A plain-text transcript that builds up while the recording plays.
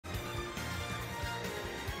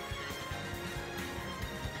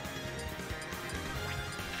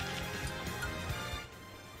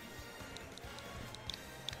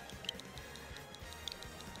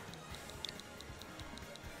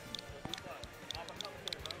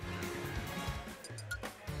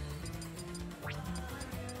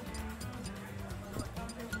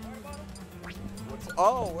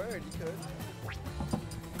Oh, word, you could.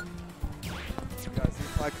 You got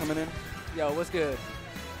Z-Fly coming in. Yo, what's good?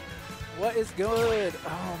 What is good?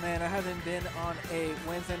 Oh man, I haven't been on a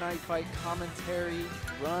Wednesday night fight commentary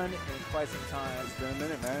run in quite some time. It's been a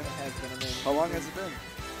minute, man. It has been a minute. How long has it been?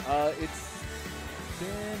 It's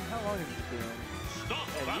been, how long has it been?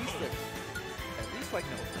 At least like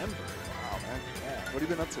November. Wow, man. Yeah. What have you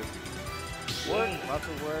been up to? Work, lots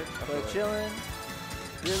of work, but chilling.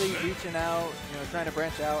 Really reaching out, you know, trying to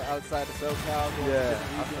branch out outside of SoCal. Yeah,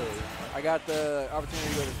 I got the opportunity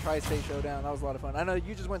to go to Tri-State Showdown. That was a lot of fun. I know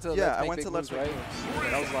you just went to I went to Let's Make Make Moves, Moves.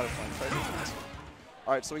 Yeah, that was a lot of fun.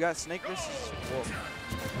 All right, so we got Snake versus Wolf,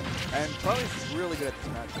 and Charlie's really good at this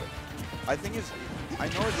matchup. I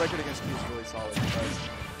know his record against Q is really solid, but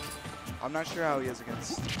I'm not sure how he is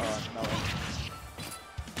against Melo.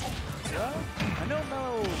 Well, I know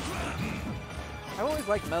Melo. I've always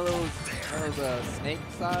liked Melo's snake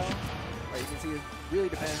style. Like you can see, it's really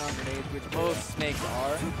dependent on grenades, which most snakes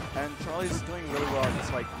are. And Charlie's doing really well,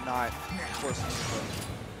 just like not forcing himself.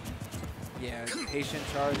 Yeah, patient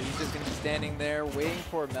Charlie. He's just going to be standing there waiting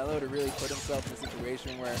for Melo to really put himself in a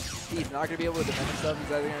situation where he's not going to be able to defend himself.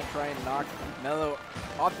 He's either going to try and knock Melo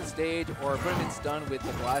off the stage or put him in stun with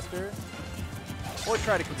the blaster, or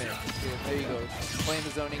try to commit. Yeah, there you go. Playing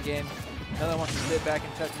the zoning game. Melo wants to sit back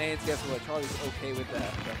and chuck nades. Guess what? Charlie's okay with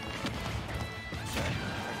that. Okay.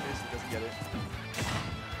 He doesn't get it.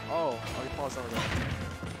 Oh, he falls over there.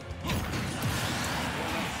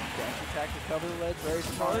 Dash attack to cover the ledge. Very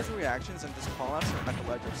smart. Charlie's reactions and just call-outs at the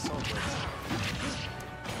ledge are so good.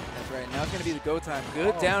 That's right. Now it's going to be the go time.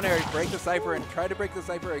 Good down air. Break the Cypher and try to break the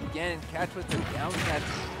Cypher again. Catch with the down smash.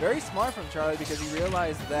 Very smart from Charlie because he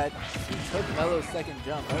realized that he took Melo's second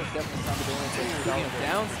jump. That was definitely time to go in. Speaking of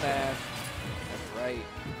down smash. That's right.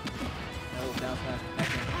 Melo's down smash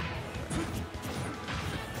connecting.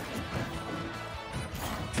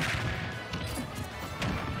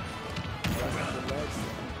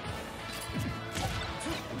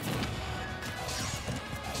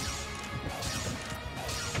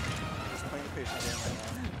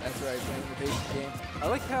 That's right, playing the patient game. I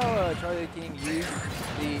like how Charliedaking used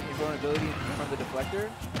the invulnerability from the deflector.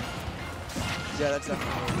 Yeah, that's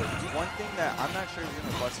definitely really good. One thing that I'm not sure if he's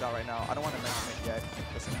going to bust out right now, I don't want to mention it yet,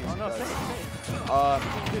 just in case he does.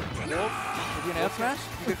 Wolf, Is he an F smash?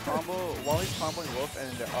 He could combo, while he's comboing Wolf, and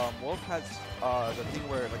Wolf has the thing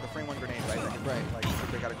where, like the frame one grenade, right? That can like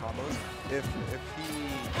break out of combos. If he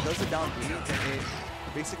does a down B, then it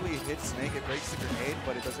basically hits Snake, it breaks the grenade,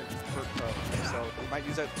 but it doesn't hurt Pro. So we might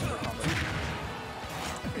use that for combo.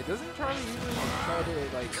 Okay, doesn't Charlie usually try to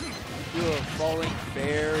like do a falling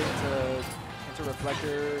fair into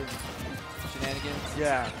reflector shenanigans?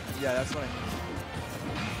 Yeah, that's what I mean.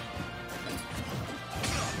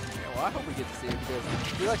 Yeah, well, I hope we get to see it because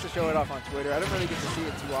he likes to show it off on Twitter. I don't really get to see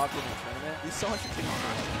it too often in the tournament. He's so entertaining.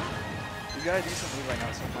 You gotta do some move right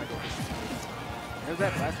now, so he might go for some. There's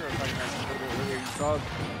that blaster I was talking about a little bit earlier. You saw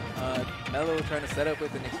Melo trying to set up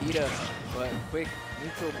with the Nikita, but quick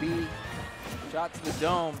neutral B shot to the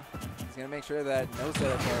dome. He's going to make sure that no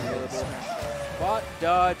setups are available. Spot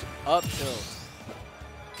dodge up tilt.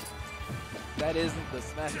 That isn't the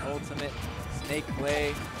Smash Ultimate Snake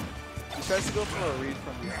play. He tries to go for a read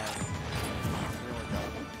from behind.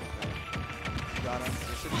 Got him.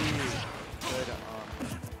 There should be good,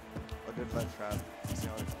 a good ledge trap. Let's see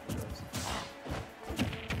how it goes.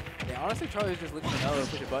 Yeah, honestly, Charlie was just looking at Melo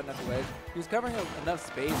push a button at the ledge. He was covering enough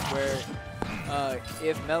space where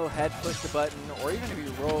if Melo had pushed the button, or even if he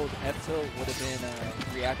rolled, F-tilt would have been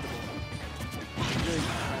reactable. He's really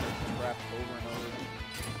just trying to trap over and over.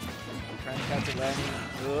 Trying to catch it landing.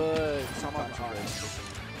 Good.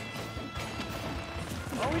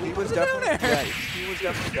 Oh, he was definitely dead. He was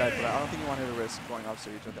definitely dead, but I don't think he wanted to risk going off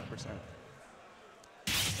stage at that percent.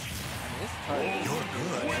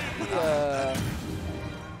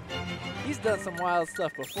 He's done some wild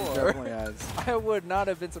stuff before. Definitely has. I would not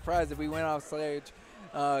have been surprised if we went off stage,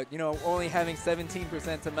 you know, only having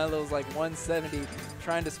 17% to Melo's like 170,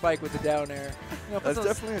 trying to spike with the down air. You know, That's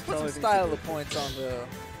definitely a put some style of points on the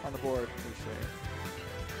board. For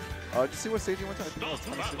sure. Did you see what stage he went to? I think it was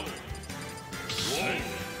 22.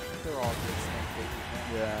 They're all good snake stages, man.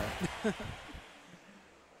 Yeah.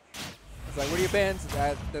 It's like, what are your bands?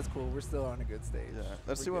 That's cool. We're still on a good stage. Yeah.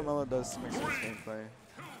 Let's see what Melo does to make some gameplay.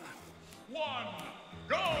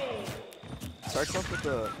 Go! Starts off with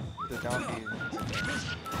the down B.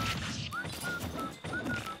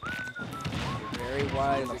 Very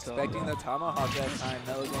wise, expecting the tomahawk that time.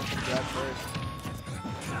 Melo going for the grab first.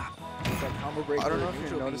 It's like combo breaker. I don't know if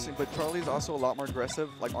you're noticing, but Charlie's also a lot more aggressive,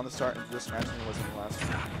 like on the start of this match than he was in the last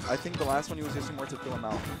one. I think the last one he was using more to fill him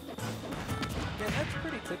out. again, that's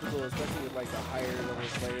pretty typical, especially with like the higher level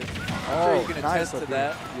players. I'm Oh, sure you can nice attest to up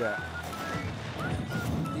that. here. Yeah.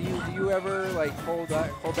 Do you ever like hold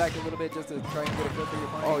back a little bit just to try and get a kill for your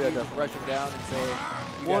opponent? Oh, yeah, You just definitely. rush him down and say,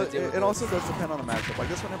 you Well, gotta deal with it this. also does depend on the matchup. Like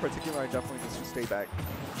this one in particular, I definitely just stay back.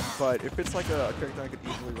 But if it's like a character I could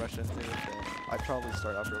easily rush into, then I'd probably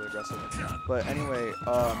start off really aggressive. But anyway,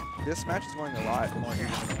 this match is going a lot more even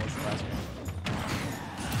than it was the last game.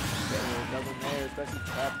 Double there, especially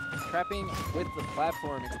trapping with the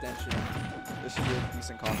platform extension. This should be a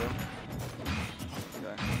decent combo.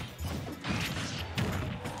 Okay.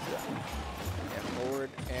 Yeah, forward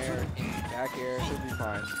air, in back air. Should be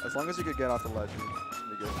fine. As long as you could get off the ledge,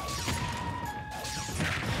 you'd be good.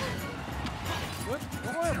 What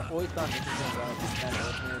I've always found interesting about this kind of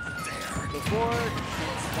ultimate is before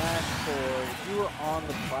in Smash 4, if you were on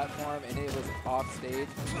the platform and it was off stage,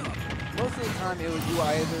 most of the time it was you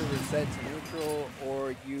either reset to neutral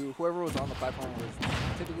or whoever was on the platform was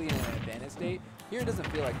typically in an advantage state. Here it doesn't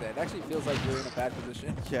feel like that. It actually feels like you're in a bad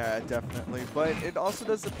position. Yeah, definitely. But it also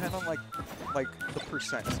does depend on like the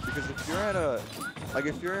percent. Because if you're at a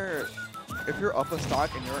if you're up a stock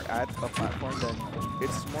and you're at a platform, then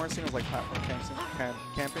it's more seen as like platform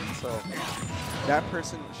camping, so that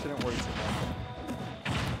person shouldn't worry too much.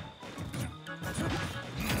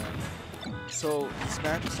 So this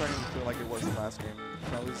match is starting to feel like it was the last game.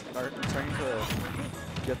 Charlie's starting to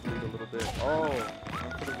get the lead a little bit. Oh,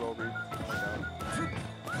 and for the roll read. Oh my god.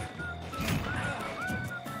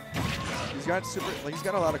 He's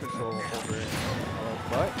got a lot of control over it.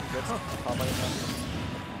 But he gets caught by the number.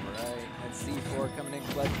 C4 coming in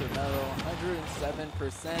clutch for Melo,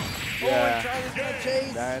 107%. Yeah. Oh, Charlie's gonna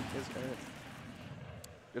chase. That is good.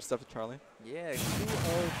 Good stuff to Charlie. Yeah, 2-0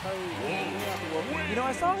 Charlie. You know,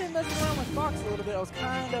 I saw him messing around with Fox a little bit. I was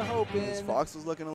kind of hoping. Fox was looking a